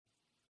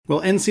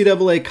Well,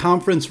 NCAA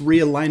conference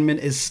realignment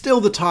is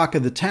still the talk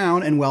of the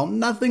town, and while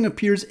nothing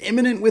appears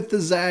imminent with the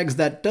Zags,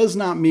 that does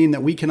not mean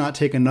that we cannot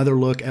take another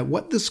look at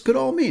what this could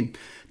all mean.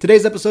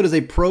 Today's episode is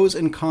a pros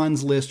and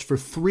cons list for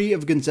 3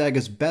 of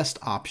Gonzaga's best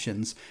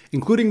options,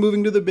 including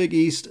moving to the Big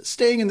East,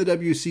 staying in the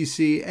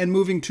WCC, and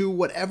moving to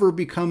whatever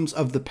becomes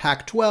of the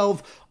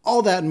Pac-12.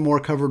 All that and more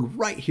covered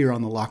right here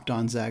on the Locked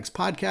On Zags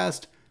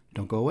podcast.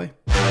 Don't go away.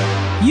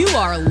 You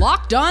are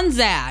Locked On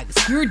Zags,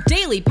 your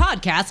daily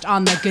podcast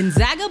on the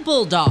Gonzaga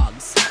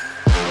Bulldogs.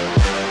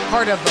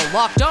 Part of the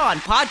Locked On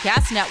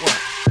Podcast Network.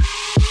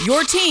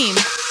 Your team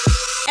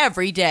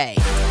every day.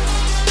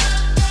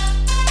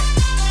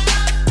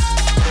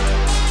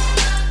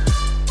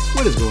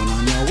 What is going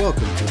on, y'all?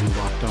 Welcome to the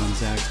Locked On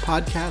Zags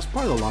podcast,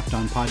 part of the Locked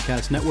On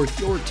Podcast Network,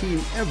 your team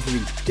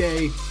every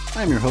day.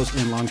 I'm your host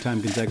and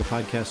longtime Gonzaga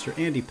podcaster,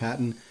 Andy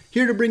Patton,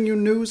 here to bring you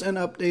news and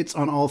updates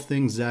on all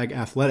things Zag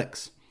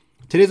athletics.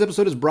 Today's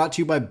episode is brought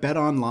to you by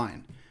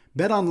BetOnline.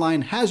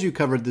 BetOnline has you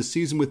covered this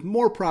season with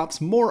more props,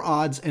 more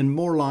odds, and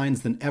more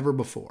lines than ever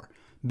before.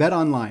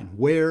 BetOnline,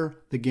 where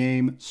the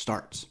game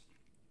starts.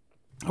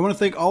 I want to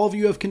thank all of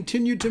you who have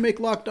continued to make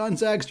Locked On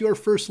Zags your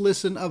first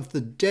listen of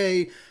the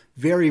day.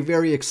 Very,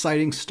 very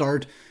exciting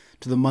start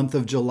to the month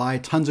of July.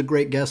 Tons of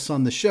great guests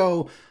on the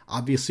show.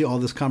 Obviously, all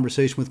this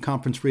conversation with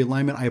conference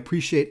realignment. I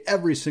appreciate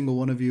every single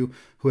one of you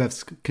who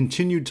have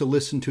continued to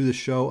listen to the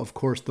show. Of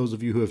course, those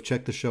of you who have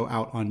checked the show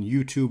out on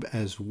YouTube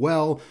as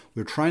well.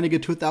 We're trying to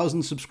get to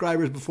 1,000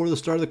 subscribers before the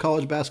start of the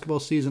college basketball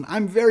season.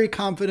 I'm very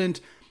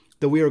confident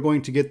that we are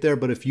going to get there,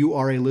 but if you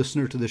are a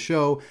listener to the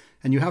show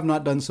and you have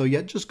not done so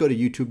yet, just go to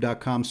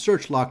youtube.com,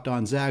 search Locked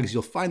On Zags.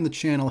 You'll find the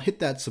channel, hit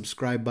that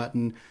subscribe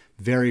button.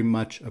 Very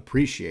much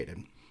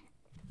appreciated.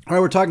 All right,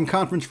 we're talking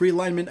conference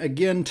realignment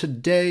again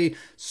today.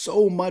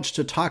 So much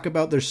to talk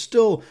about. There's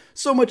still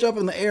so much up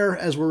in the air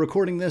as we're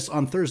recording this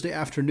on Thursday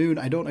afternoon.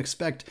 I don't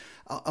expect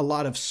a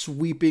lot of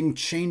sweeping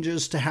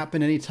changes to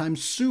happen anytime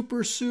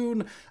super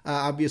soon.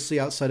 Obviously,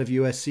 outside of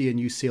USC and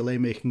UCLA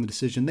making the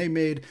decision they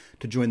made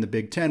to join the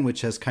Big Ten,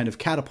 which has kind of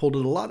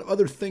catapulted a lot of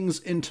other things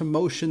into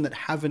motion that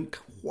haven't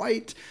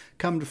quite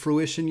come to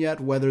fruition yet,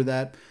 whether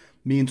that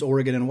means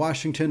Oregon and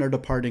Washington are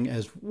departing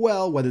as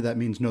well, whether that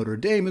means Notre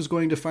Dame is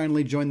going to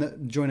finally join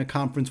a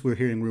conference. We're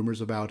hearing rumors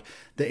about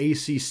the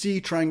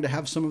ACC trying to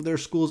have some of their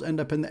schools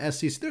end up in the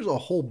SEC. There's a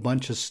whole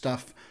bunch of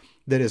stuff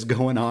that is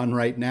going on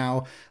right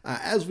now.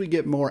 As we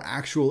get more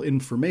actual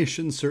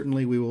information,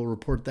 certainly we will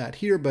report that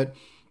here, but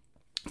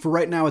for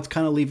right now, it's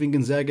kind of leaving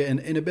Gonzaga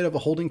in a bit of a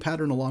holding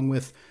pattern along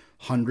with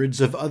hundreds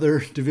of other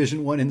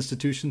Division I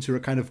institutions who are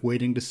kind of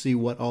waiting to see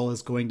what all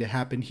is going to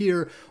happen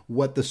here,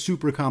 what the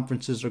super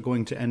conferences are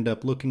going to end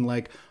up looking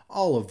like,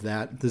 all of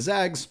that. The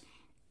Zags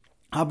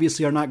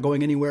obviously are not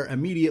going anywhere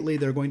immediately.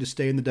 They're going to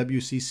stay in the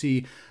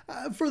WCC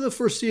for the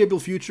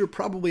foreseeable future,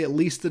 probably at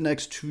least the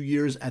next 2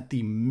 years at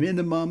the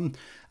minimum.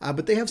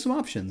 But they have some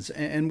options,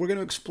 and we're going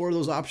to explore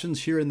those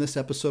options here in this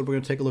episode. We're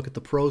going to take a look at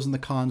the pros and the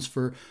cons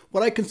for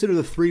what I consider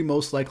the 3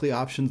 most likely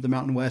options. The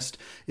Mountain West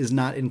is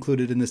not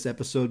included in this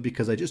episode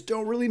because I just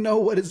don't really know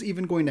what is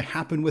even going to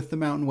happen with the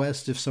Mountain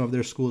West, if some of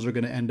their schools are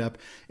going to end up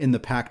in the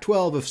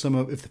Pac-12,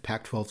 if the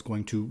Pac-12 is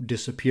going to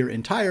disappear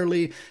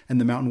entirely,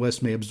 and the Mountain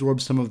West may absorb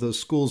some of those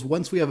schools.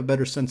 Once we have a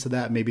better sense of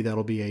that, maybe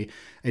that'll be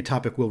a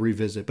topic we'll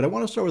revisit. But I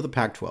want to start with the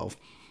Pac-12.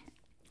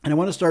 And I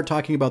want to start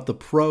talking about the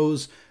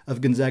pros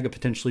of Gonzaga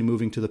potentially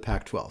moving to the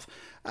Pac-12,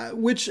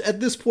 which at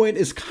this point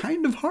is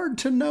kind of hard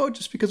to know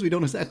just because we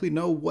don't exactly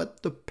know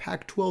what the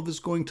Pac-12 is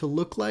going to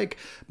look like.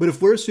 But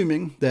if we're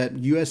assuming that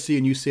USC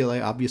and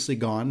UCLA obviously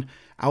gone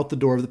out the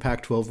door of the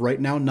Pac-12, right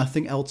now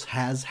nothing else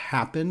has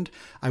happened.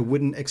 I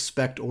wouldn't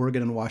expect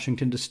Oregon and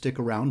Washington to stick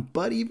around,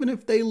 but even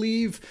if they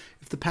leave,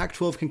 if the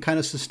Pac-12 can kind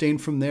of sustain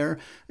from there,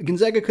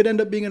 Gonzaga could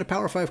end up being in a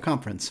Power 5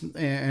 conference.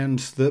 And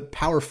the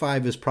Power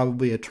 5 is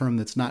probably a term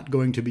that's not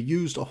going to be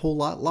used a whole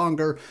lot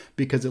longer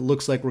because it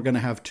looks like we're going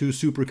to have 2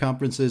 super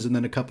conferences and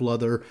then a couple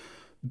other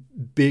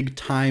big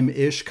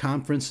time-ish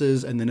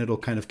conferences, and then it'll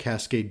kind of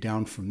cascade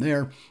down from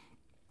there.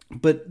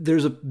 But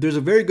there's a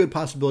very good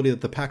possibility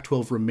that the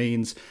Pac-12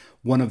 remains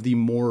one of the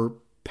more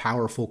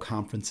powerful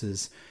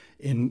conferences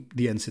in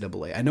the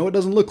NCAA. I know it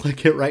doesn't look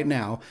like it right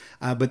now,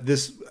 but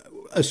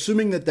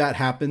assuming that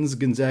happens,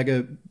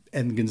 Gonzaga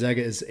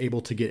is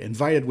able to get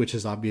invited, which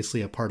is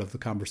obviously a part of the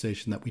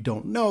conversation that we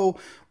don't know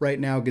right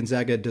now.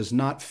 Gonzaga does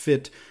not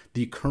fit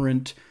the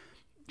current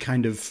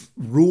kind of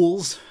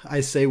rules, I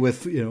say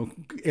with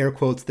air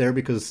quotes there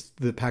because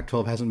the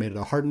Pac-12 hasn't made it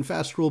a hard and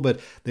fast rule, but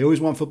they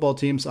always want football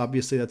teams.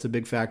 Obviously, that's a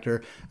big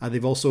factor.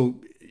 They've also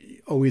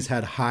always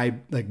had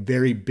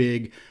very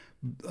big,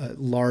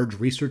 large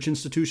research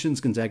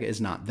institutions. Gonzaga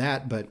is not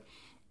that, but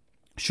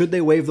should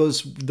they waive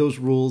those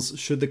rules,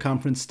 should the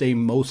conference stay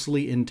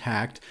mostly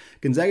intact,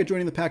 Gonzaga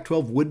joining the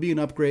Pac-12 would be an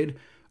upgrade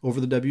over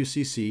the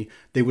WCC.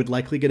 They would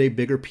likely get a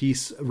bigger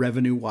piece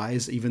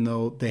revenue-wise, even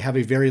though they have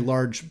a very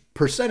large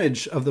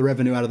percentage of the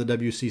revenue out of the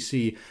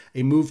WCC.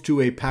 A move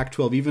to a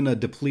Pac-12, even a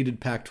depleted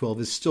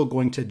Pac-12, is still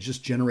going to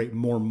just generate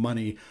more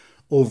money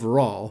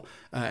overall,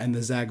 and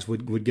the Zags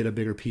would get a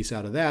bigger piece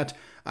out of that.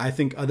 I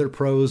think other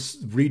pros,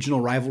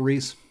 regional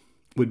rivalries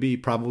would be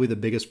probably the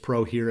biggest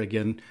pro here.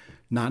 Again,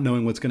 not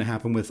knowing what's going to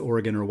happen with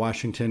Oregon or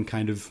Washington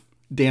kind of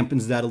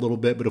dampens that a little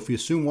bit. But if we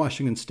assume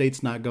Washington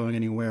State's not going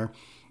anywhere,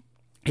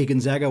 a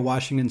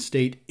Gonzaga-Washington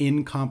State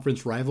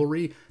in-conference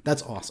rivalry,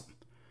 that's awesome.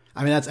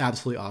 I mean, that's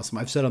absolutely awesome.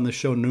 I've said on this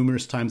show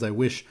numerous times I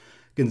wish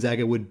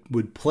Gonzaga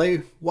would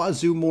play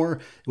Wazoo more.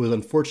 It was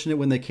unfortunate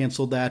when they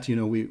canceled that.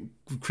 We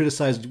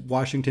criticized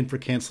Washington for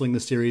canceling the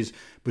series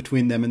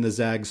between them and the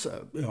Zags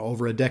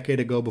over a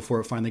decade ago before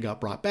it finally got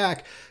brought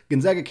back.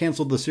 Gonzaga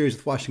canceled the series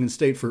with Washington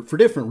State for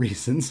different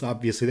reasons.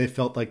 Obviously, they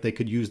felt like they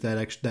could use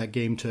that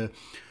game to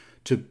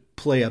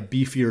play a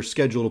beefier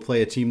schedule, to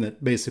play a team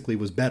that basically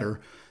was better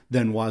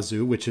than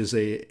Wazoo, which is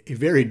a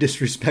very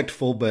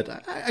disrespectful, but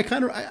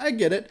I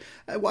get it.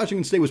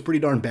 Washington State was pretty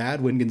darn bad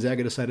when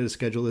Gonzaga decided to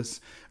schedule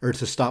this or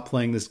to stop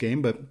playing this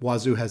game, but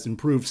Wazoo has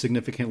improved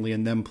significantly,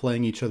 and them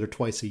playing each other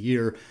twice a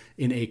year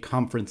in a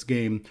conference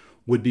game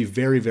would be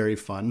very, very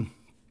fun.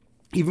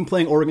 Even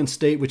playing Oregon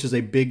State, which is a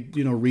big,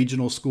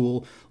 regional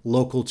school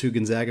local to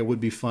Gonzaga,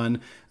 would be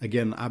fun.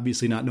 Again,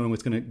 obviously not knowing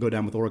what's going to go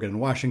down with Oregon and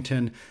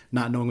Washington,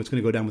 not knowing what's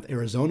going to go down with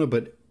Arizona,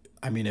 but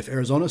I mean, if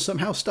Arizona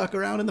somehow stuck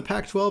around in the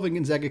Pac-12 and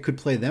Gonzaga could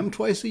play them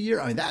twice a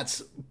year, I mean,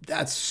 that's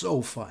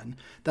so fun.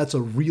 That's a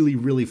really,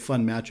 really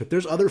fun matchup.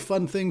 There's other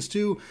fun things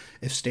too.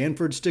 If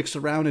Stanford sticks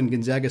around and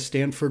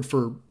Gonzaga-Stanford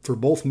for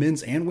both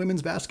men's and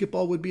women's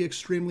basketball would be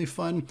extremely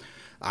fun.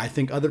 I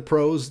think other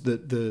pros,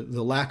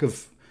 the lack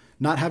of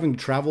not having to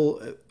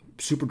travel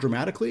super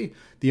dramatically,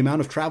 the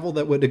amount of travel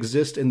that would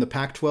exist in the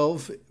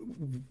Pac-12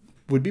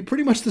 would be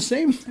pretty much the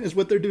same as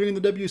what they're doing in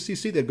the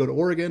WCC. They'd go to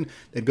Oregon,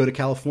 they'd go to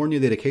California,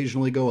 they'd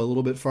occasionally go a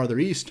little bit farther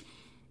east.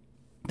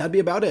 That'd be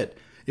about it.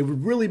 It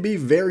would really be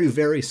very,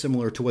 very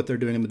similar to what they're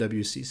doing in the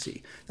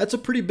WCC. That's a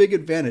pretty big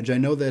advantage. I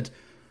know that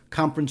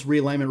conference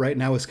realignment right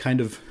now is kind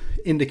of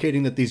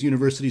indicating that these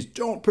universities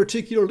don't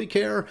particularly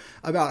care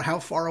about how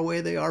far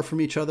away they are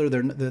from each other.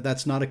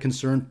 That's not a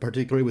concern,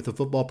 particularly with the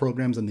football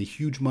programs and the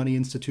huge money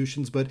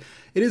institutions. But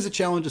it is a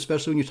challenge,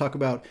 especially when you talk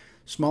about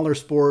smaller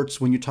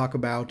sports, when you talk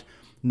about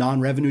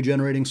non-revenue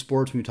generating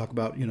sports, when you talk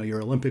about,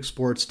 your Olympic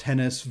sports,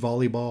 tennis,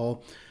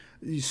 volleyball,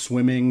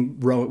 swimming,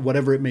 rowing,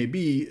 whatever it may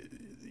be,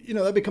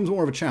 that becomes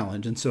more of a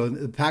challenge. And so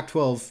the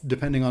Pac-12,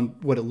 depending on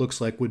what it looks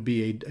like, would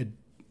be a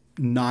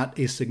not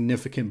a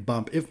significant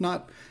bump, if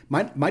not,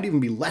 might even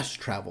be less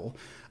travel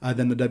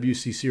than the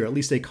WCC, or at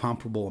least a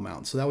comparable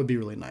amount. So that would be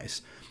really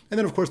nice. And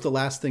then, of course, the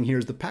last thing here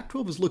is the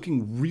Pac-12 is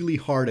looking really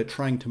hard at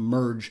trying to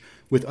merge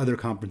with other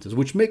conferences,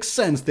 which makes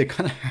sense. They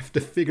kind of have to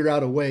figure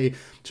out a way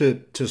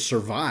to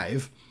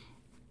survive.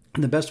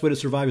 And the best way to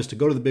survive is to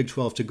go to the Big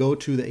 12, to go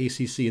to the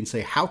ACC and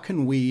say, how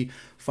can we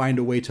find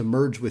a way to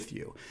merge with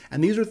you?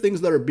 And these are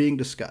things that are being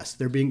discussed.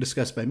 They're being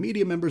discussed by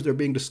media members. They're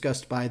being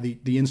discussed by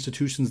the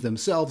institutions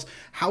themselves.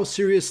 How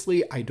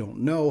seriously? I don't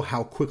know.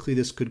 How quickly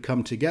this could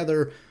come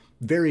together?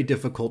 Very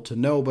difficult to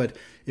know. But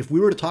if we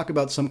were to talk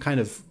about some kind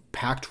of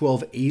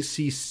Pac-12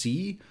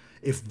 ACC,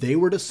 if they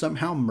were to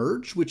somehow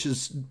merge, which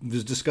was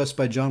discussed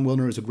by John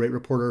Wilner, who's a great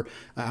reporter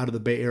out of the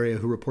Bay Area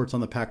who reports on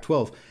the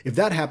Pac-12, if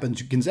that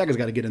happens, Gonzaga's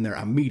got to get in there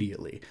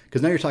immediately.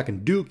 Because now you're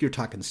talking Duke, you're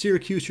talking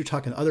Syracuse, you're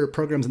talking other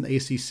programs in the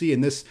ACC.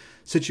 In this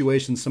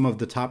situation, some of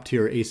the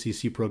top-tier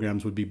ACC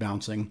programs would be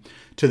bouncing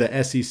to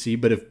the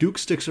SEC. But if Duke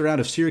sticks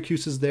around, if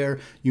Syracuse is there,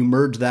 you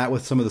merge that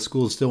with some of the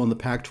schools still in the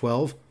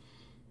Pac-12,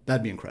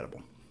 that'd be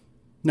incredible.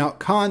 Now,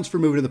 cons for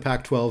moving to the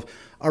Pac-12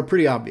 are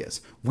pretty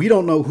obvious. We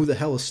don't know who the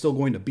hell is still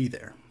going to be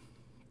there.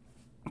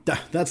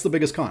 That's the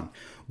biggest con.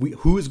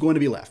 Who is going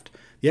to be left?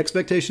 The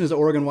expectation is that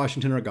Oregon and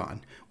Washington are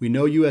gone. We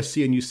know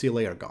USC and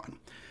UCLA are gone.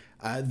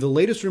 The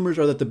latest rumors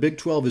are that the Big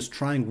 12 is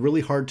trying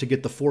really hard to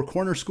get the four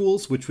corner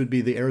schools, which would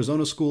be the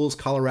Arizona schools,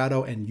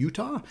 Colorado, and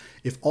Utah.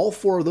 If all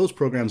four of those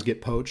programs get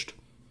poached,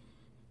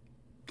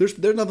 there's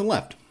nothing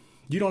left.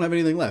 You don't have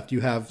anything left.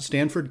 You have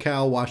Stanford,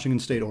 Cal, Washington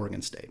State,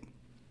 Oregon State.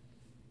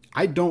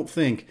 I don't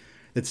think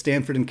that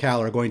Stanford and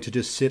Cal are going to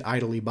just sit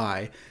idly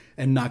by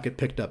and not get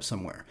picked up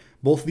somewhere.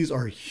 Both of these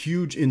are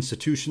huge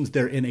institutions.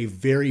 They're in a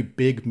very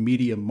big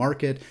media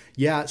market.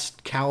 Yeah,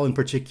 Cal in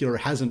particular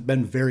hasn't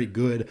been very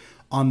good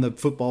on the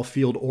football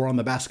field or on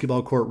the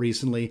basketball court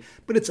recently,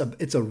 but it's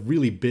a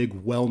really big,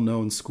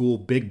 well-known school,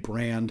 big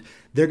brand.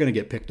 They're going to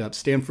get picked up.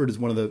 Stanford is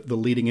one of the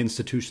leading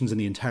institutions in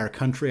the entire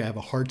country. I have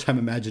a hard time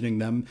imagining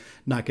them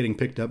not getting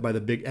picked up by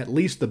at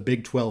least the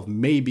Big 12,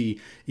 maybe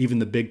even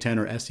the Big 10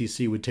 or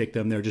SEC would take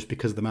them there just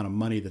because of the amount of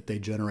money that they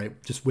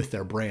generate just with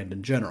their brand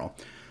in general.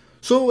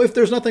 So if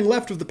there's nothing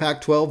left of the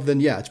Pac-12, then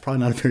yeah, it's probably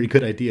not a very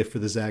good idea for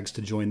the Zags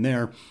to join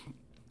there.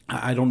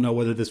 I don't know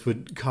whether this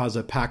would cause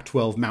a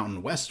Pac-12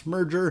 Mountain West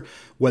merger,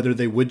 whether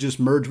they would just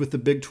merge with the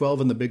Big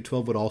 12 and the Big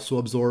 12 would also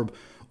absorb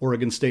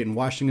Oregon State and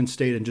Washington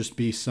State and just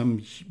be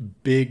some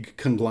big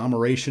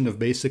conglomeration of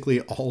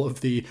basically all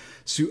of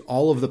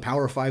the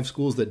Power 5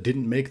 schools that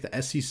didn't make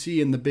the SEC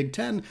and the Big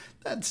 10.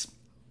 That's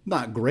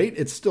not great.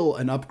 It's still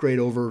an upgrade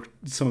over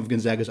some of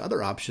Gonzaga's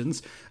other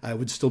options. It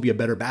would still be a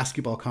better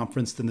basketball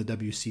conference than the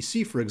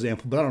WCC, for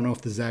example, but I don't know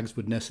if the Zags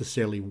would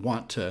necessarily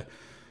want to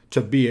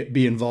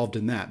be involved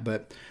in that.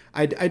 But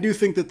I do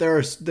think that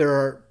there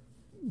are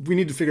we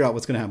need to figure out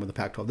what's going to happen with the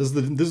Pac-12.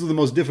 This is the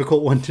most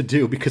difficult one to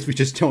do because we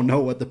just don't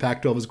know what the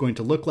Pac-12 is going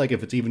to look like,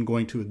 if it's even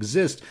going to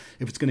exist,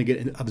 if it's going to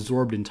get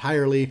absorbed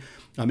entirely,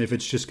 if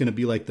it's just going to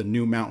be like the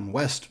new Mountain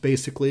West,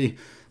 basically.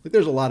 Like,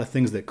 there's a lot of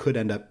things that could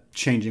end up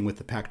changing with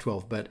the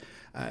Pac-12, but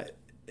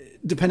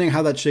depending on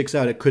how that shakes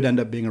out, it could end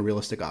up being a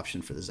realistic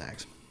option for the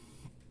Zags.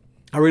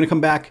 We're going to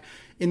come back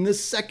in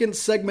this second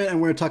segment, and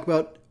we're going to talk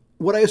about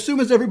what I assume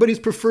is everybody's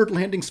preferred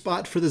landing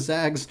spot for the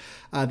Zags.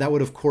 That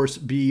would, of course,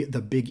 be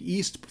the Big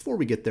East. Before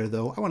we get there,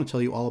 though, I want to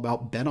tell you all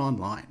about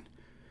BetOnline.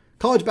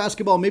 College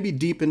basketball may be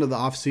deep into the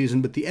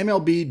offseason, but the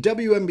MLB,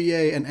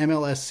 WNBA, and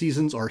MLS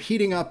seasons are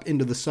heating up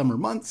into the summer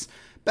months.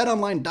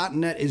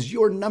 BetOnline.net is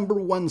your number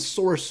one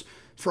source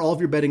for all of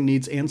your betting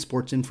needs and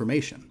sports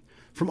information.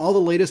 From all the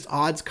latest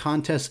odds,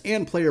 contests,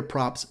 and player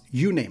props,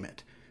 you name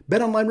it.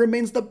 BetOnline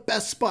remains the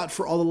best spot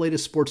for all the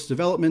latest sports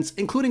developments,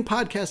 including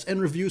podcasts and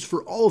reviews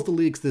for all of the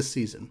leagues this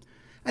season.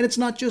 And it's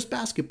not just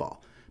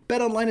basketball.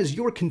 BetOnline is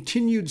your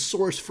continued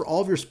source for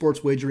all of your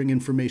sports wagering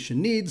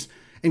information needs,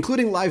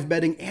 including live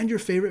betting and your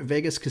favorite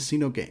Vegas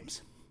casino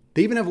games.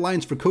 They even have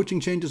lines for coaching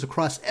changes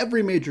across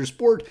every major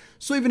sport,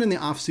 so even in the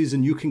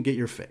off-season, you can get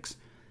your fix.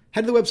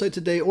 Head to the website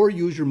today or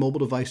use your mobile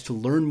device to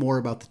learn more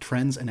about the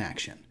trends in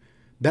action.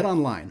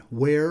 BetOnline,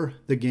 where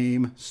the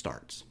game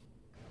starts.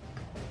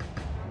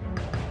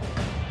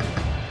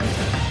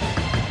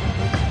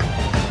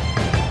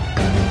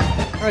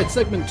 All right,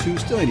 segment 2,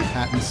 still Andy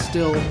Patton,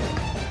 still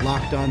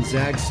Locked On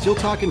Zags, still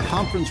talking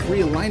conference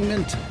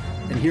realignment.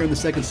 And here in the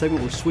second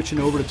segment, we're switching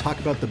over to talk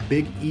about the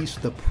Big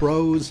East, the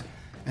pros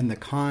and the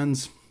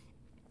cons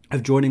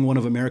of joining one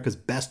of America's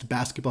best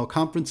basketball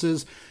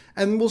conferences.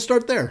 And we'll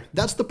start there.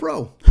 That's the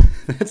pro.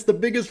 That's the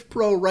biggest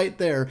pro right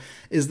there,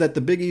 is that the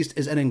Big East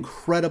is an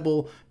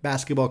incredible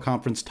basketball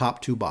conference,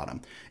 top to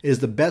bottom. It is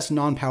the best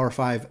non-Power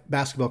 5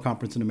 basketball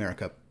conference in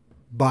America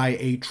by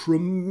a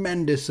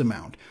tremendous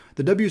amount.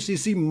 The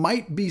WCC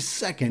might be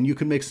second. You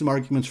can make some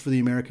arguments for the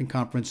American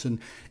Conference and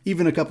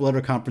even a couple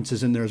other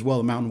conferences in there as well.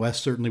 The Mountain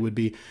West certainly would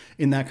be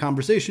in that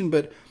conversation,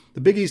 but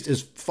the Big East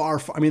is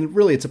far, I mean,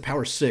 really it's a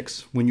Power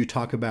 6 when you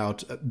talk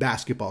about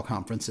basketball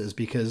conferences,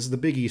 because the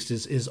Big East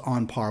is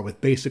on par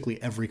with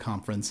basically every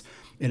conference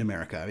in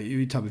America.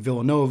 You talk about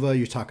Villanova,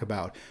 you talk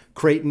about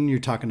Creighton, you're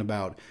talking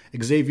about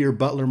Xavier,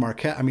 Butler,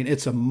 Marquette. I mean,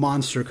 it's a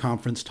monster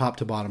conference top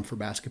to bottom for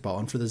basketball.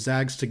 And for the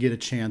Zags to get a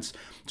chance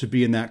to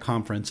be in that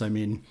conference, I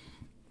mean,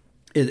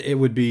 it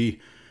would be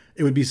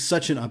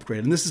such an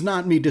upgrade. And this is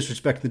not me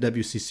disrespecting the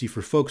WCC.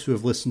 For folks who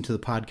have listened to the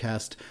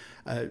podcast,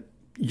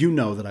 you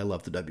know that I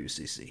love the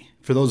WCC.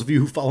 For those of you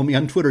who follow me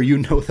on Twitter, you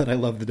know that I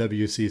love the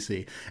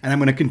WCC. And I'm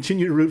going to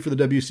continue to root for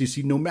the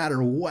WCC no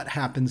matter what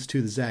happens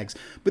to the Zags.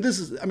 But this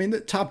is, I mean,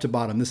 top to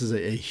bottom, this is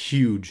a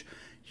huge,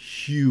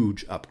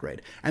 huge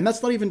upgrade. And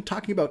that's not even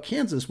talking about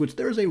Kansas, which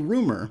there is a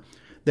rumor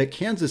that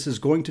Kansas is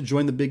going to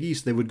join the Big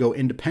East. They would go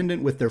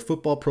independent with their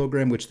football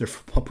program, which their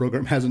football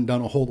program hasn't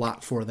done a whole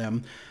lot for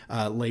them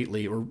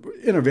lately, or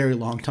in a very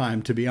long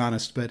time, to be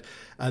honest. But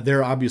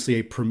they're obviously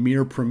a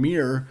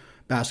premier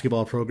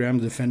basketball program,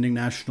 defending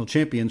national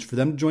champions. For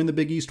them to join the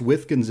Big East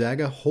with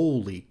Gonzaga,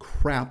 holy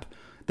crap,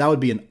 that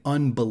would be an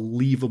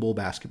unbelievable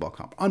basketball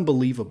comp.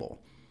 Unbelievable.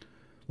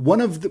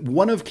 One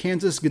of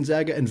Kansas,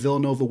 Gonzaga, and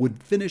Villanova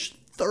would finish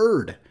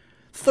third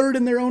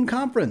in their own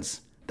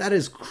conference. That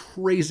is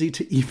crazy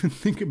to even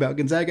think about.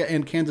 Gonzaga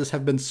and Kansas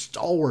have been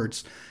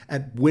stalwarts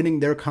at winning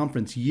their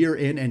conference year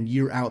in and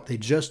year out. They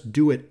just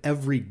do it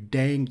every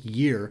dang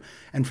year.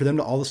 And for them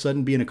to all of a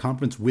sudden be in a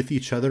conference with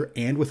each other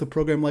and with a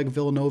program like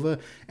Villanova,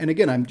 and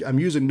again, I'm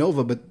using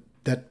Nova, but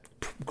that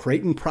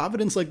Creighton,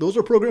 Providence, like those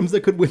are programs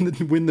that could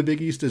win the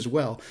Big East as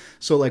well.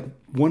 So like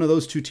one of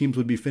those two teams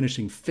would be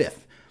finishing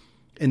fifth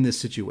in this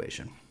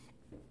situation.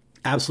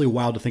 Absolutely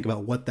wild to think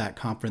about what that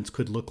conference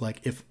could look like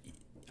if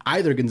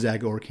either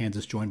Gonzaga or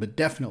Kansas joined, but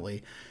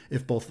definitely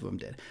if both of them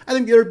did. I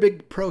think the other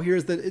big pro here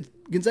is that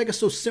Gonzaga is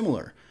so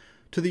similar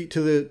to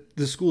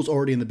the schools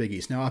already in the Big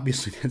East. Now,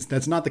 obviously,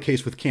 that's not the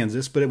case with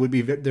Kansas, but it would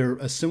be they're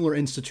a similar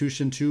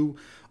institution to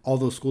all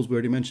those schools we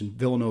already mentioned: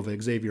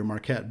 Villanova, Xavier,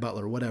 Marquette,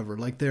 Butler, whatever.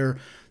 Like they're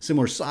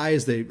similar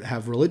size, they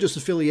have religious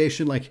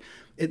affiliation. Like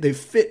they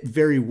fit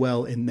very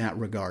well in that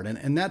regard,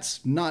 and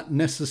that's not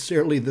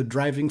necessarily the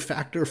driving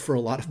factor for a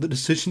lot of the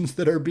decisions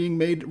that are being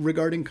made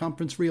regarding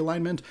conference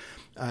realignment.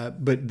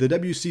 But the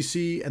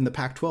WCC and the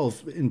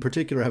Pac-12 in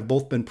particular have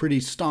both been pretty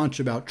staunch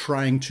about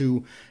trying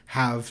to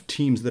have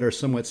teams that are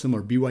somewhat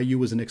similar. BYU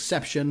was an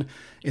exception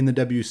in the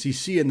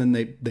WCC, and then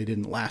they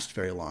didn't last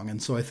very long.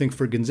 And so I think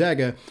for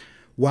Gonzaga,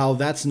 while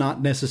that's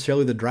not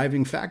necessarily the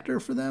driving factor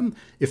for them,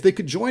 if they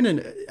could join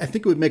I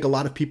think it would make a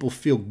lot of people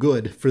feel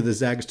good for the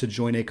Zags to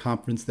join a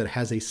conference that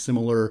has a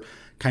similar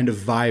kind of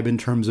vibe in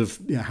terms of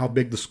how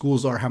big the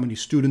schools are, how many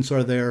students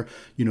are there,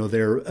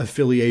 their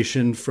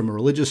affiliation from a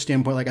religious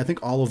standpoint. Like I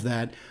think all of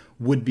that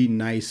would be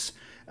nice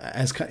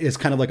as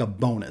kind of like a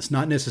bonus,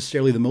 not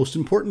necessarily the most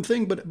important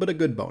thing, but a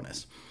good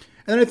bonus.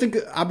 And then I think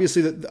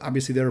obviously the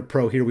other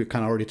pro here we've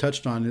kind of already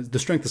touched on is the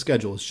strength of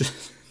schedule is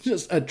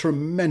just a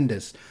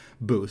tremendous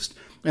boost.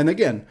 And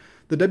again,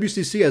 the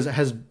WCC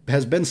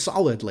has been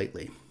solid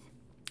lately.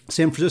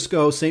 San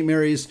Francisco, St.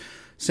 Mary's,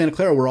 Santa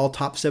Clara were all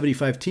top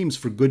 75 teams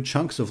for good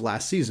chunks of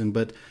last season,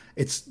 but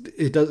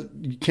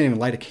you can't even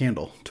light a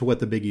candle to what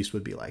the Big East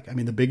would be like. I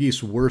mean, the Big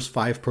East's worst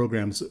 5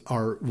 programs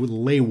would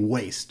lay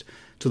waste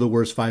to the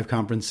worst 5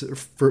 programs, in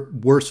the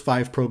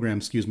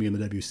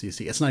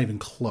WCC. It's not even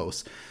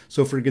close.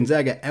 So for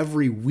Gonzaga,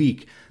 every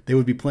week they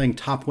would be playing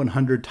top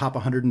 100, top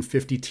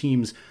 150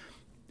 teams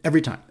every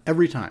time.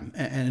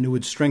 And it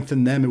would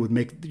strengthen them. It would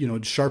make,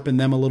 sharpen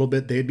them a little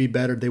bit. They'd be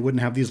better. They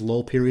wouldn't have these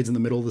lull periods in the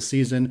middle of the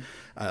season.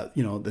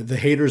 The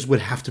haters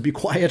would have to be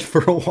quiet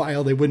for a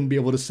while. They wouldn't be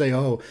able to say,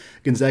 oh,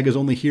 Gonzaga's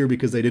only here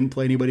because they didn't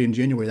play anybody in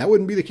January. That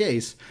wouldn't be the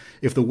case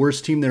if the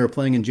worst team they were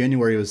playing in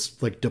January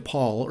was like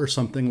DePaul or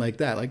something like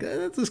that. Like,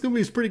 this going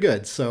to be pretty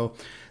good. So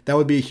that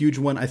would be a huge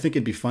one. I think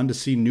it'd be fun to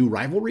see new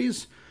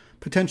rivalries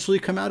potentially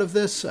come out of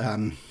this.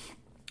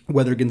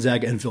 Whether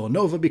Gonzaga and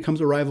Villanova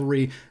becomes a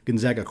rivalry,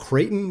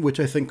 Gonzaga-Creighton, which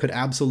I think could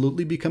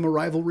absolutely become a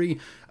rivalry,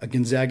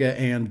 Gonzaga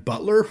and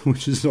Butler,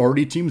 which is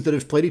already teams that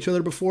have played each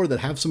other before that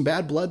have some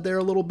bad blood there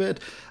a little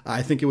bit.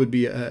 I think it would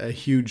be a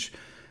huge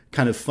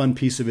kind of fun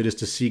piece of it is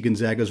to see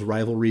Gonzaga's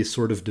rivalry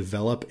sort of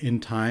develop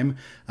in time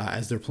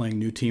as they're playing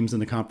new teams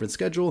in the conference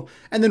schedule.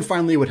 And then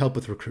finally, it would help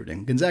with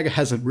recruiting. Gonzaga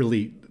hasn't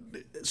really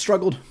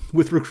struggled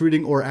with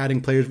recruiting or adding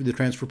players with the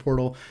transfer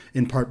portal,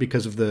 in part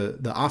because of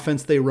the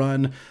offense they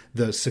run,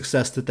 the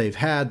success that they've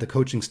had. The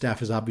coaching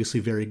staff is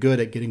obviously very good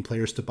at getting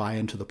players to buy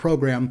into the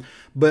program,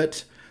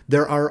 but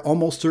there are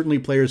almost certainly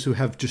players who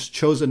have just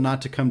chosen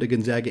not to come to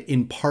Gonzaga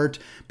in part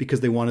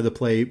because they wanted to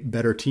play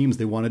better teams.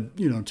 They wanted,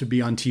 to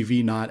be on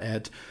TV, not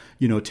at,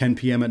 10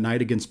 p.m. at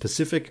night against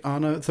Pacific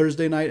on a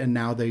Thursday night, and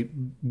now they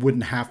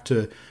wouldn't have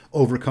to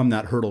overcome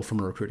that hurdle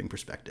from a recruiting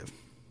perspective.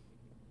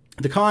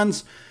 The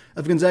cons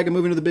of Gonzaga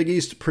moving to the Big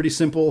East, pretty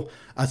simple.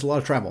 It's a lot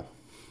of travel.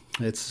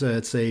 It's a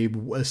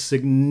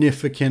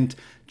significant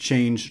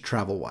change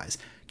travel-wise.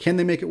 Can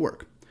they make it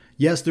work?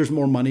 Yes, there's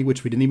more money,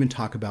 which we didn't even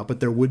talk about,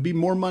 but there would be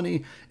more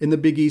money in the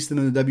Big East than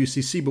in the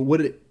WCC. But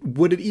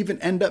would it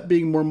even end up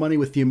being more money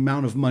with the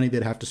amount of money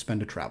they'd have to spend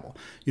to travel?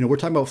 We're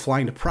talking about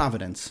flying to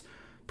Providence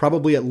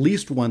probably at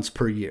least once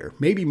per year,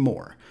 maybe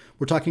more.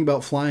 We're talking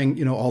about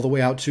flying, all the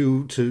way out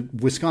to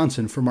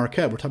Wisconsin for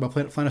Marquette. We're talking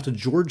about flying out to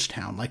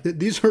Georgetown. Like,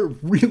 these are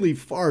really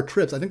far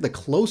trips. I think the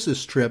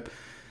closest trip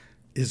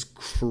is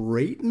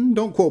Creighton.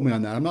 Don't quote me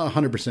on that. I'm not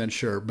 100%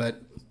 sure,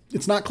 but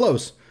it's not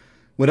close.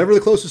 Whatever the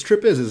closest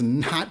trip is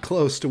not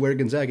close to where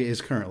Gonzaga is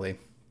currently.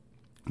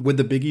 Would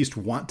the Big East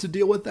want to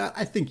deal with that?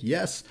 I think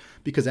yes,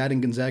 because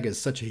adding Gonzaga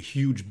is such a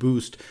huge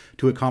boost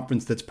to a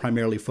conference that's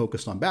primarily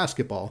focused on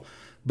basketball.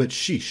 But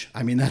sheesh,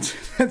 I mean, that's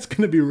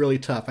going to be really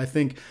tough. I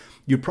think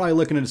you're probably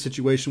looking at a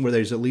situation where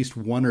there's at least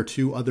 1 or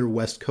 2 other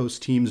West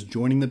Coast teams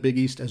joining the Big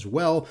East as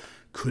well.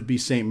 Could be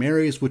St.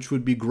 Mary's, which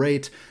would be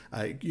great.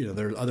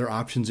 There are other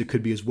options it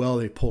could be as well.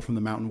 They pull from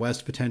the Mountain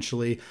West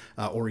potentially,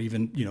 or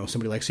even,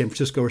 somebody like San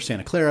Francisco or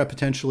Santa Clara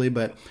potentially,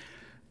 but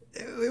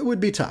it would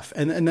be tough.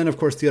 And then, of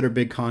course, the other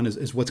big con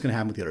is what's going to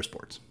happen with the other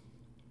sports.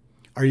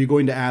 Are you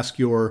going to ask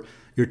your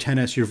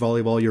tennis, your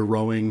volleyball, your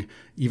rowing,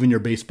 even your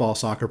baseball,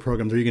 soccer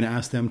programs, are you going to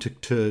ask them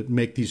to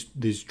make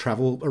these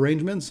travel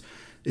arrangements?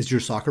 Is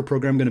your soccer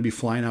program going to be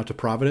flying out to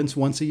Providence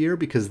once a year?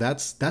 Because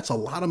that's a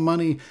lot of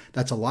money.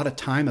 That's a lot of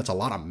time. That's a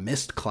lot of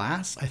missed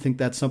class. I think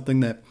that's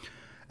something that,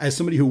 as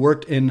somebody who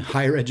worked in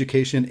higher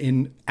education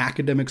in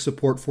academic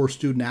support for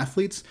student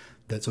athletes,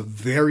 that's a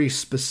very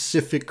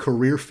specific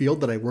career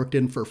field that I worked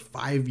in for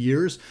 5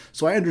 years.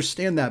 So I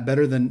understand that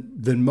better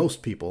than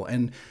most people.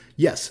 And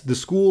yes, the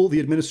school, the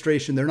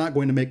administration, they're not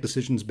going to make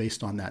decisions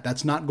based on that.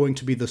 That's not going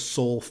to be the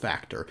sole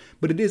factor,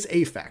 but it is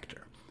a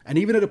factor. And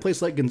even at a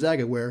place like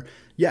Gonzaga where,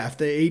 yeah, if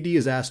the AD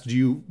is asked,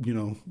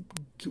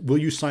 will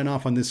you sign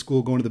off on this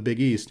school going to the Big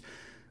East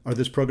or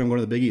this program going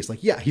to the Big East?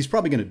 Like, yeah, he's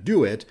probably going to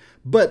do it,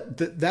 but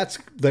there's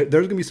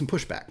going to be some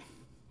pushback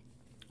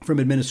from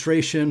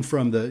administration,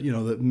 from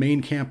the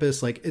main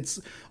campus. Like, it's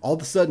all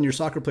of a sudden your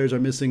soccer players are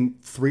missing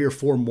 3 or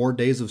 4 more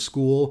days of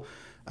school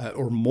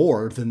or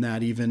more than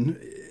that even.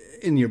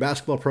 In your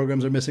basketball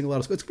programs are missing a lot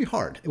of school. It's going to be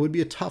hard. It would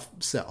be a tough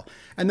sell.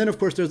 And then, of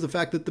course, there's the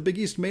fact that the Big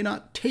East may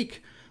not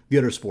take the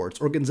other sports,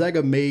 or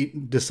Gonzaga may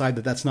decide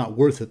that that's not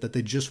worth it, that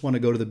they just want to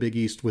go to the Big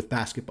East with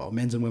basketball.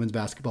 Men's and women's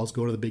basketballs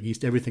go to the Big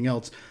East. Everything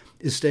else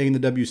is staying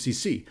in the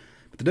WCC.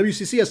 But the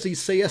WCC has to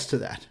say yes to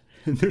that.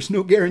 And there's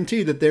no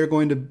guarantee that they're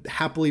going to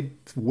happily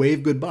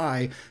wave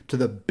goodbye to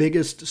the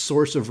biggest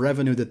source of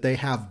revenue that they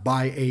have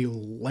by a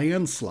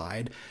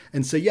landslide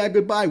and say, yeah,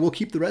 goodbye. We'll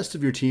keep the rest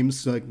of your teams,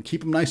 so keep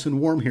them nice and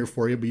warm here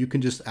for you, but you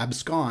can just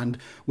abscond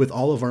with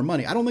all of our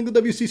money. I don't think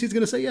the WCC is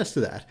going to say yes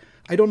to that.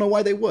 I don't know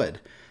why they would.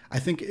 I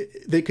think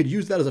they could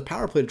use that as a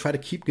power play to try to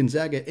keep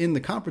Gonzaga in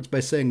the conference by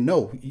saying,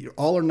 no,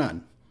 all or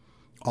none.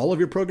 All of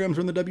your programs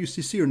are in the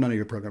WCC or none of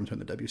your programs are in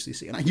the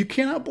WCC. And you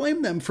cannot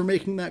blame them for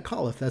making that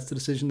call if that's the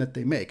decision that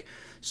they make.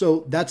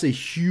 So that's a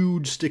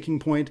huge sticking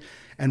point,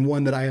 and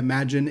one that I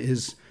imagine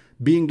is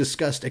being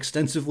discussed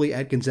extensively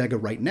at Gonzaga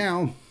right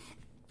now,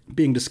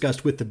 being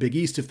discussed with the Big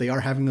East if they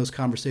are having those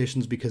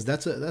conversations, because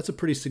that's a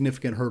pretty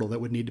significant hurdle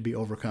that would need to be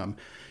overcome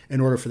in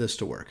order for this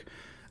to work.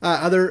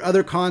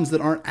 Other cons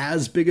that aren't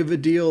as big of a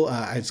deal,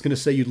 I was going to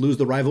say you'd lose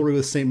the rivalry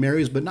with St.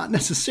 Mary's, but not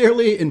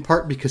necessarily, in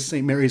part because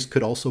St. Mary's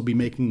could also be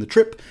making the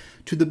trip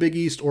to the Big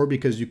East, or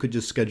because you could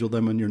just schedule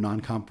them on your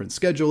non-conference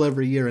schedule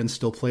every year and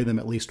still play them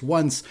at least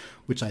once,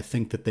 which I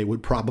think that they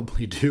would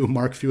probably do.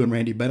 Mark Few and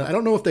Randy Bennett, I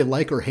don't know if they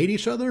like or hate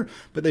each other,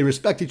 but they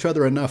respect each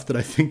other enough that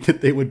I think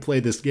that they would play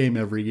this game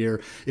every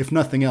year, if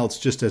nothing else,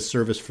 just as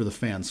service for the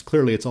fans.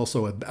 Clearly, it's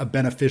also a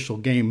beneficial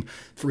game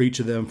for each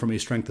of them from a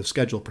strength of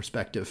schedule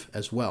perspective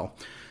as well.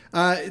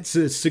 It's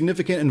a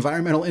significant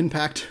environmental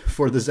impact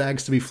for the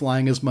Zags to be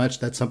flying as much.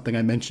 That's something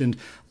I mentioned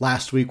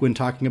last week when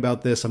talking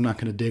about this. I'm not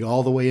going to dig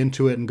all the way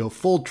into it and go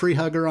full tree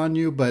hugger on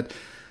you, but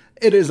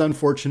it is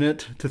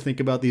unfortunate to think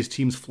about these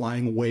teams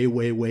flying way,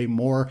 way, way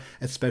more,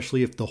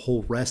 especially if the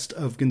whole rest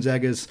of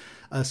Gonzaga's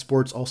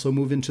sports also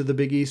move into the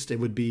Big East. It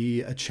would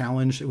be a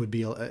challenge. It would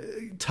be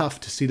tough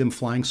to see them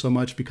flying so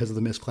much because of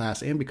the missed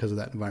class and because of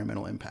that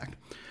environmental impact.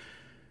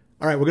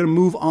 All right, we're going to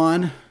move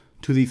on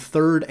to the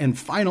third and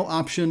final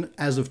option,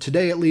 as of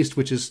today at least,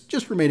 which is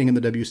just remaining in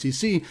the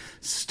WCC,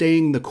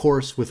 staying the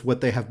course with what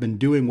they have been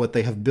doing, what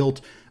they have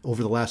built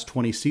over the last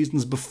 20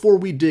 seasons. Before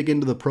we dig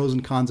into the pros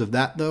and cons of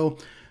that, though,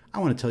 I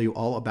want to tell you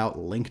all about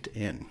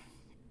LinkedIn.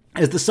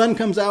 As the sun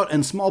comes out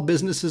and small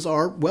businesses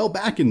are, well,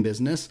 back in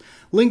business,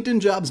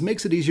 LinkedIn Jobs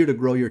makes it easier to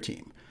grow your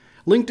team.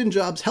 LinkedIn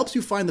Jobs helps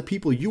you find the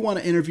people you want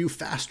to interview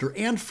faster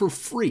and for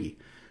free.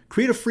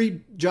 Create a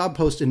free job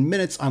post in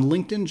minutes on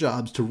LinkedIn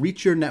Jobs to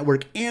reach your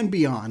network and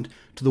beyond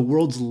to the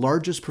world's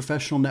largest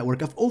professional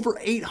network of over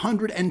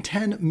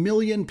 810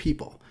 million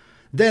people.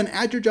 Then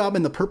add your job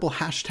in the purple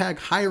hashtag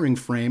hiring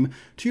frame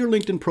to your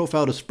LinkedIn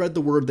profile to spread the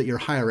word that you're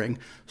hiring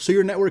so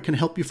your network can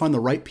help you find the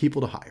right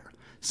people to hire.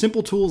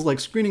 Simple tools like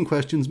screening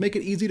questions make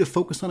it easy to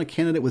focus on a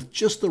candidate with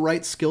just the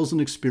right skills and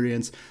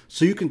experience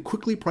so you can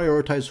quickly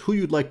prioritize who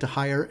you'd like to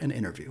hire and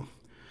interview.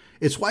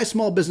 It's why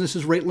small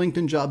businesses rate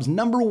LinkedIn Jobs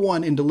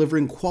 #1 in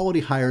delivering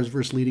quality hires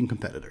versus leading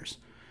competitors.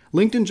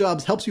 LinkedIn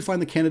Jobs helps you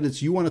find the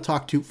candidates you want to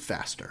talk to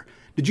faster.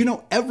 Did you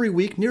know every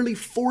week nearly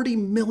 40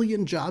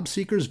 million job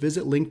seekers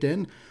visit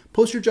LinkedIn?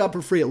 Post your job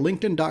for free at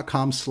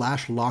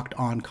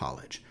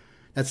linkedin.com/lockedoncollege.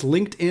 That's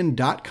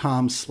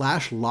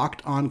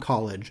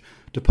linkedin.com/lockedoncollege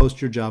to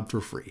post your job for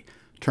free.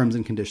 Terms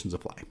and conditions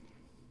apply.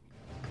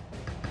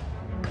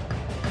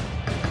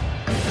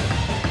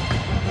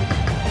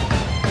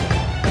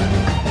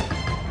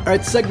 All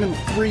right, segment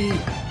 3,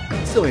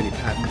 still Andy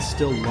Patton,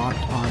 still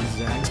Locked on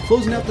Zags.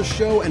 Closing out the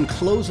show and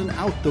closing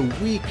out the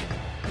week,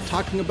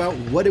 talking about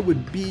what it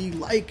would be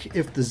like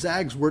if the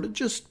Zags were to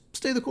just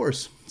stay the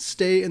course,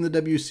 stay in the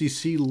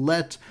WCC,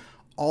 let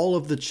all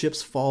of the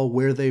chips fall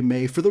where they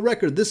may. For the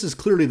record, this is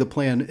clearly the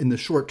plan in the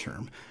short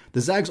term.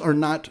 The Zags are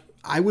not,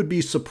 I would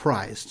be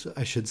surprised,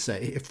 I should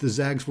say, if the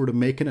Zags were to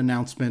make an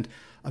announcement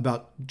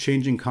about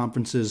changing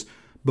conferences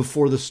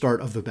before the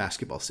start of the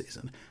basketball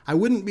season. I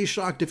wouldn't be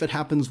shocked if it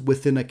happens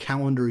within a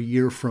calendar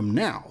year from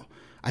now.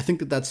 I think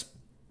that that's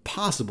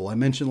possible. I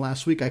mentioned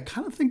last week, I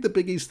kind of think the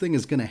Big East thing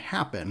is going to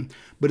happen,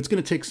 but it's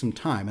going to take some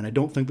time, and I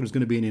don't think there's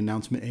going to be any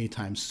announcement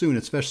anytime soon,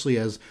 especially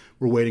as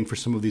we're waiting for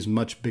some of these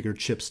much bigger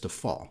chips to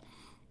fall.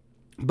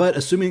 But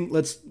assuming,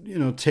 let's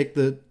take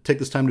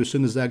this time to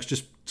assume the Zags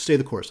just stay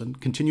the course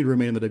and continue to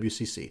remain in the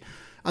WCC.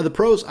 The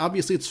pros,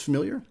 obviously, it's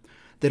familiar.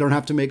 They don't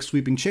have to make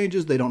sweeping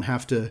changes. They don't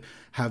have to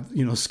have,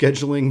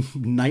 scheduling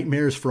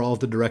nightmares for all of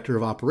the director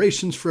of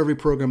operations for every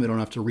program. They don't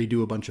have to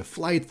redo a bunch of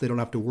flights. They don't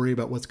have to worry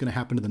about what's going to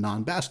happen to the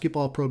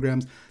non-basketball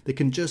programs. They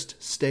can just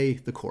stay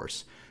the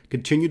course,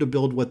 continue to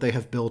build what they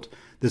have built.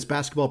 This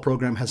basketball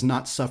program has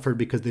not suffered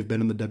because they've been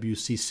in the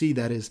WCC.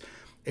 That is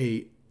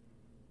an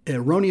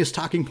erroneous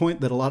talking point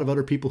that a lot of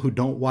other people who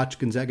don't watch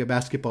Gonzaga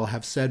basketball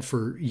have said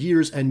for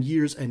years and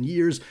years and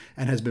years,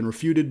 and has been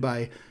refuted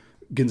by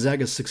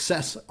Gonzaga's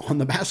success on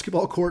the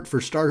basketball court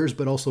for starters,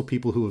 but also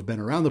people who have been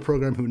around the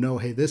program who know,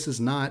 hey, this is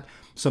not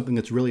something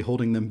that's really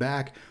holding them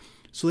back.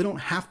 So they don't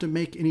have to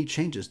make any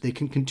changes. They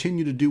can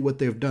continue to do what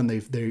they've done.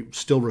 They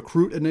still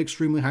recruit at an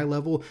extremely high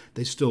level.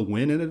 They still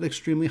win at an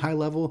extremely high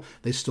level.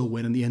 They still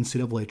win in the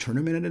NCAA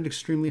tournament at an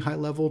extremely high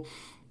level.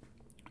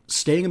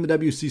 Staying in the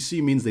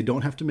WCC means they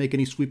don't have to make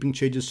any sweeping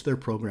changes to their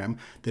program.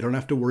 They don't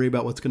have to worry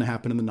about what's going to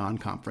happen in the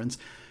non-conference,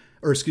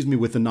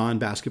 with the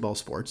non-basketball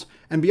sports.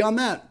 And beyond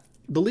that,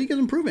 the league is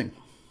improving.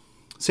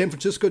 San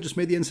Francisco just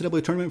made the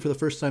NCAA tournament for the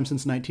first time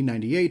since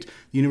 1998.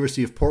 The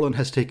University of Portland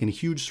has taken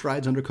huge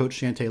strides under coach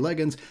Shante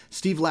Leggins.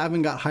 Steve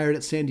Lavin got hired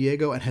at San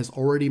Diego and has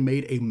already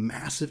made a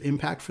massive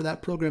impact for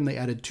that program. They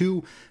added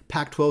 2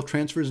 Pac-12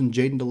 transfers in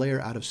Jaden DeLayer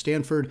out of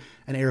Stanford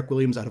and Eric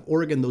Williams out of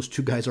Oregon. Those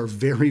 2 guys are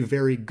very,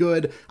 very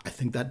good. I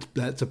think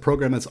that's a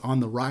program that's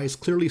on the rise.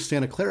 Clearly,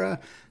 Santa Clara,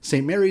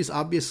 St. Mary's,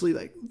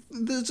 obviously,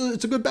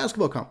 it's a good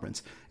basketball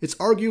conference. It's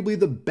arguably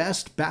the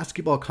best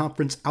basketball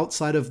conference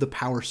outside of the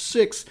Power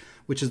 6,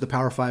 which is the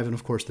Power 5 and,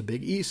 of course, the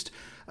Big East.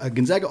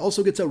 Gonzaga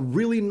also gets a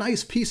really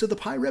nice piece of the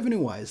pie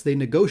revenue-wise. They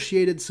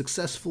negotiated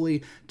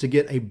successfully to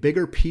get a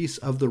bigger piece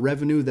of the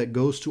revenue that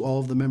goes to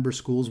all of the member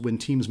schools when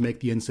teams make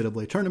the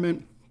NCAA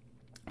tournament.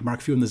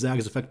 Mark Few and the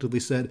Zags effectively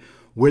said,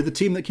 we're the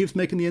team that keeps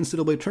making the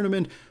NCAA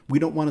tournament. We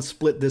don't want to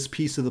split this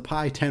piece of the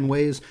pie 10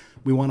 ways.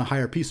 We want a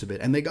higher piece of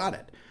it. And they got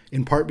it,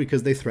 in part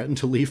because they threatened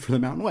to leave for the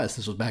Mountain West.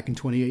 This was back in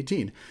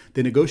 2018.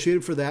 They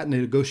negotiated for that, and they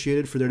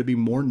negotiated for there to be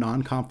more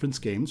non-conference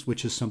games,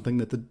 which is something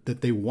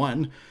that they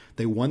won.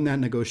 They won that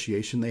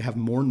negotiation. They have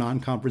more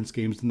non-conference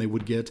games than they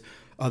would get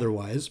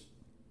otherwise.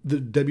 The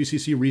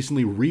WCC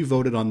recently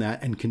re-voted on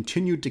that and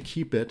continued to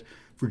keep it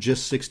for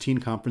just 16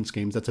 conference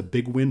games. That's a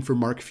big win for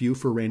Mark Few,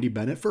 for Randy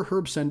Bennett, for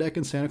Herb Sendek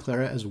and Santa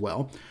Clara as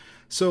well.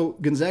 So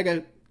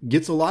Gonzaga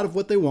gets a lot of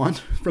what they want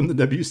from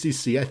the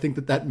WCC. I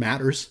think that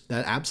matters.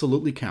 That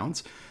absolutely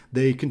counts.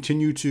 They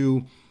continue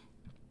to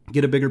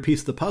get a bigger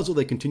piece of the puzzle.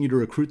 They continue to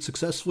recruit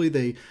successfully.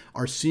 They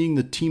are seeing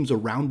the teams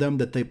around them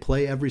that they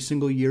play every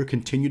single year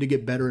continue to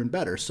get better and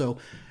better. So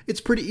it's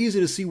pretty easy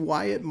to see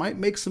why it might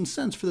make some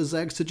sense for the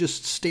Zags to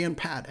just stand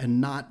pat and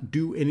not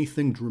do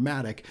anything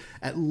dramatic,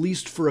 at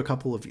least for a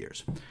couple of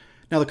years.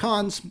 Now, the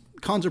cons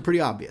are pretty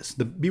obvious.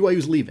 The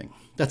BYU's leaving.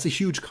 That's a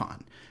huge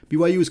con.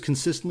 BYU has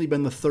consistently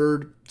been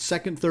the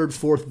second, third,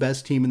 fourth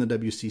best team in the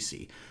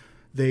WCC.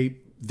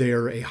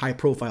 They're a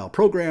high-profile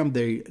program.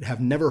 They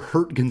have never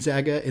hurt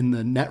Gonzaga in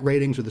the net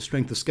ratings or the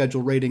strength of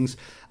schedule ratings.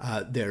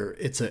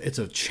 It's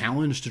a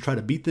challenge to try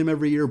to beat them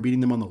every year. Beating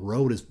them on the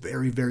road is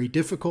very, very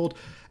difficult.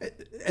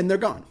 And they're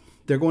gone.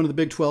 They're going to the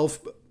Big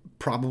 12,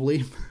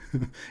 probably.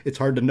 It's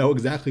hard to know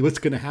exactly what's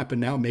going to happen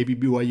now. Maybe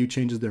BYU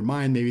changes their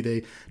mind. Maybe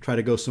they try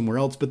to go somewhere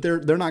else. But they're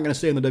not going to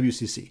stay in the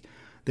WCC.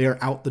 They are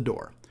out the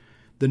door.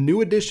 The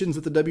new additions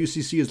that the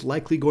WCC is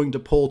likely going to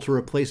pull to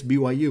replace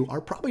BYU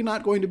are probably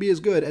not going to be as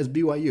good as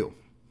BYU.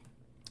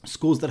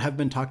 Schools that have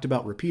been talked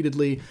about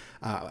repeatedly.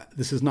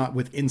 This is not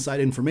with inside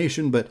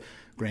information, but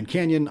Grand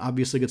Canyon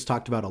obviously gets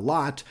talked about a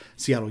lot.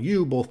 Seattle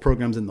U, both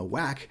programs in the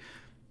WAC,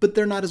 but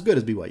they're not as good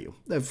as BYU.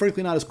 They're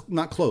frankly,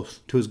 not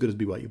close to as good as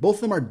BYU. Both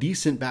of them are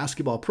decent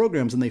basketball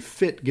programs, and they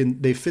fit the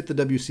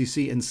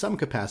WCC in some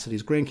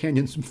capacities. Grand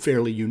Canyon's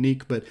fairly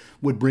unique, but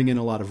would bring in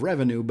a lot of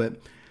revenue, but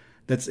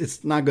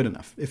it's not good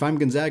enough. If I'm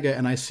Gonzaga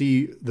and I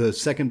see the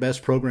second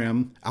best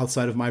program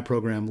outside of my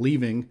program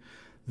leaving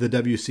the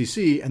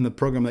WCC, and the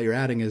program that you're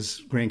adding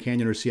is Grand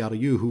Canyon or Seattle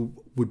U, who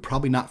would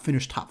probably not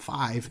finish top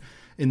 5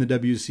 in the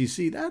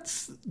WCC,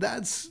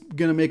 that's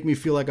going to make me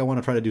feel like I want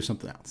to try to do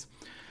something else.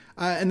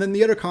 And then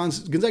the other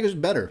cons, Gonzaga's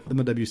better than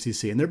the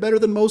WCC, and they're better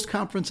than most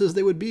conferences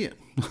they would be in.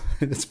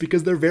 It's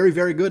because they're very,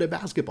 very good at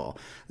basketball.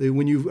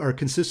 When you are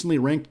consistently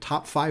ranked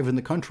top 5 in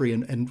the country,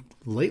 and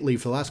lately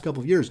for the last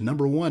couple of years,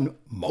 number 1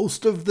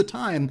 most of the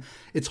time,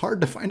 it's hard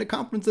to find a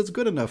conference that's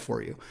good enough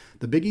for you.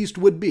 The Big East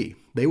would be.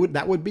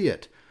 That would be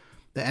it.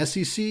 The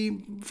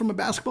SEC, from a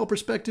basketball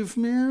perspective,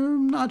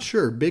 I'm not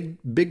sure.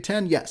 Big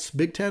Ten, yes.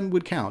 Big Ten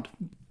would count.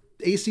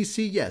 ACC,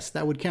 yes,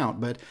 that would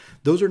count. But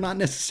those are not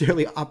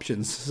necessarily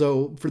options.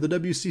 So for the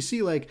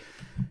WCC,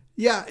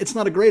 it's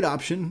not a great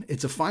option.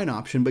 It's a fine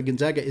option, but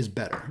Gonzaga is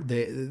better.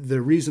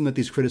 The reason that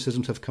these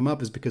criticisms have come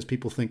up is because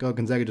people think,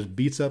 Gonzaga just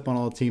beats up on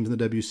all the teams in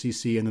the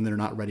WCC and then they're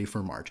not ready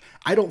for March.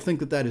 I don't think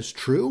that is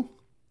true.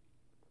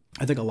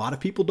 I think a lot of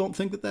people don't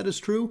think that is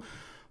true.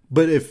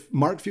 But if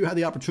Mark Few had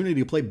the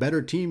opportunity to play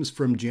better teams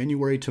from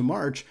January to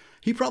March,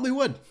 he probably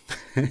would.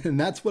 And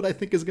that's what I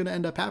think is going to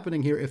end up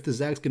happening here if the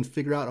Zags can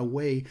figure out a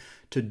way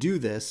to do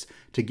this,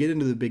 to get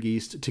into the Big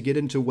East, to get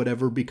into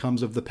whatever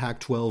becomes of the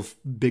Pac-12,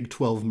 Big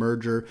 12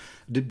 merger,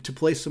 to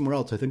play somewhere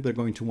else. I think they're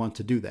going to want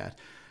to do that.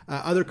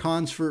 Other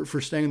cons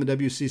for staying in the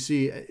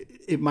WCC,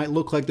 it might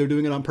look like they're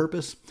doing it on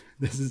purpose.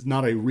 This is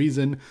not a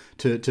reason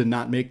to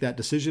not make that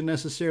decision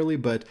necessarily,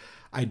 but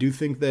I do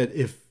think that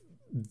if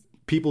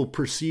people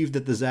perceived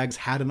that the Zags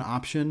had an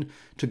option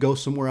to go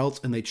somewhere else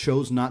and they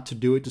chose not to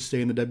do it to stay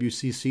in the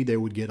WCC, they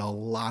would get a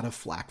lot of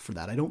flack for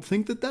that. I don't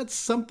think that that's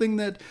something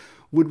that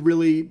would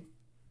really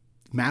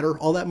matter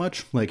all that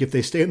much. Like if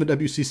they stay in the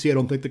WCC, I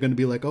don't think they're going to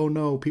be like, oh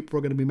no, people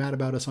are going to be mad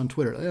about us on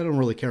Twitter. I don't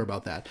really care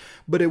about that.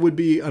 But it would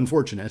be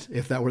unfortunate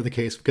if that were the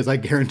case, because I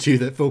guarantee you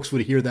that folks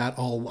would hear that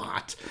a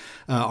lot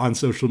on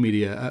social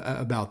media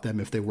about them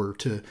if they were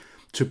to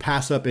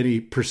pass up any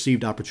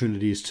perceived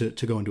opportunities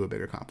to go into a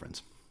bigger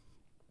conference.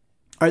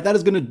 All right, that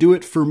is going to do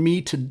it for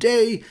me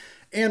today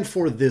and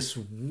for this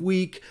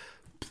week.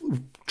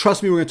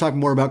 Trust me, we're going to talk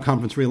more about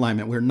conference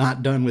realignment. We're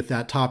not done with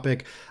that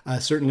topic.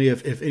 Certainly,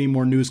 if any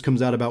more news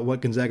comes out about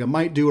what Gonzaga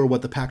might do or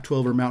what the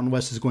Pac-12 or Mountain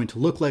West is going to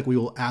look like, we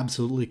will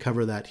absolutely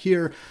cover that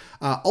here.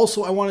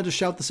 Also, I wanted to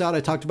shout this out. I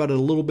talked about it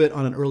a little bit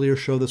on an earlier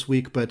show this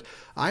week, but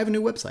I have a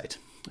new website.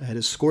 It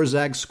is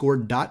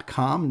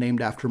scorezagscore.com,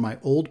 named after my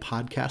old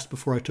podcast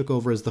before I took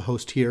over as the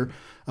host here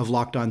of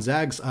Locked On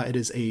Zags. It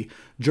is a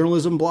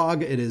journalism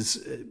blog.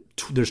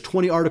 There's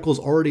 20 articles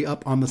already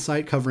up on the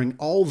site covering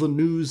all the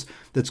news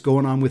that's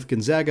going on with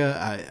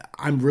Gonzaga.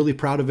 I'm really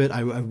proud of it.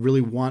 I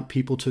really want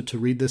people to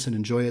read this and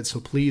enjoy it.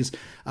 So please,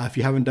 if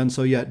you haven't done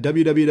so yet,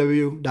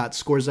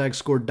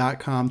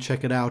 www.scorezagscore.com.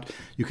 Check it out.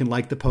 You can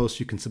like the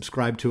post. You can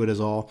subscribe to it as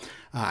all.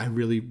 I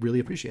really, really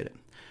appreciate it.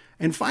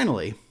 And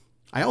finally,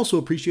 I also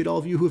appreciate all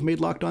of you who have made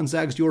Locked On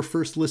Zags your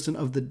first listen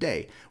of the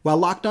day. While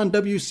Locked On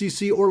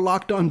WCC or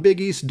Locked On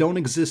Big East don't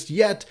exist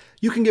yet,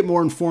 you can get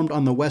more informed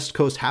on the West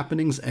Coast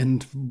happenings,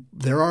 and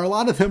there are a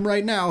lot of them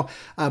right now,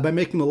 by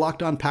making the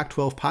Locked On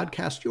Pac-12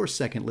 podcast your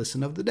second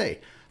listen of the day.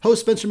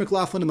 Host Spencer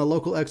McLaughlin and the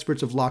local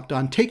experts of Locked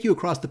On take you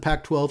across the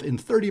Pac-12 in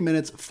 30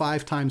 minutes,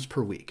 5 times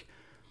per week.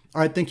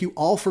 All right, thank you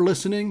all for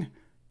listening,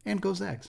 and go Zags.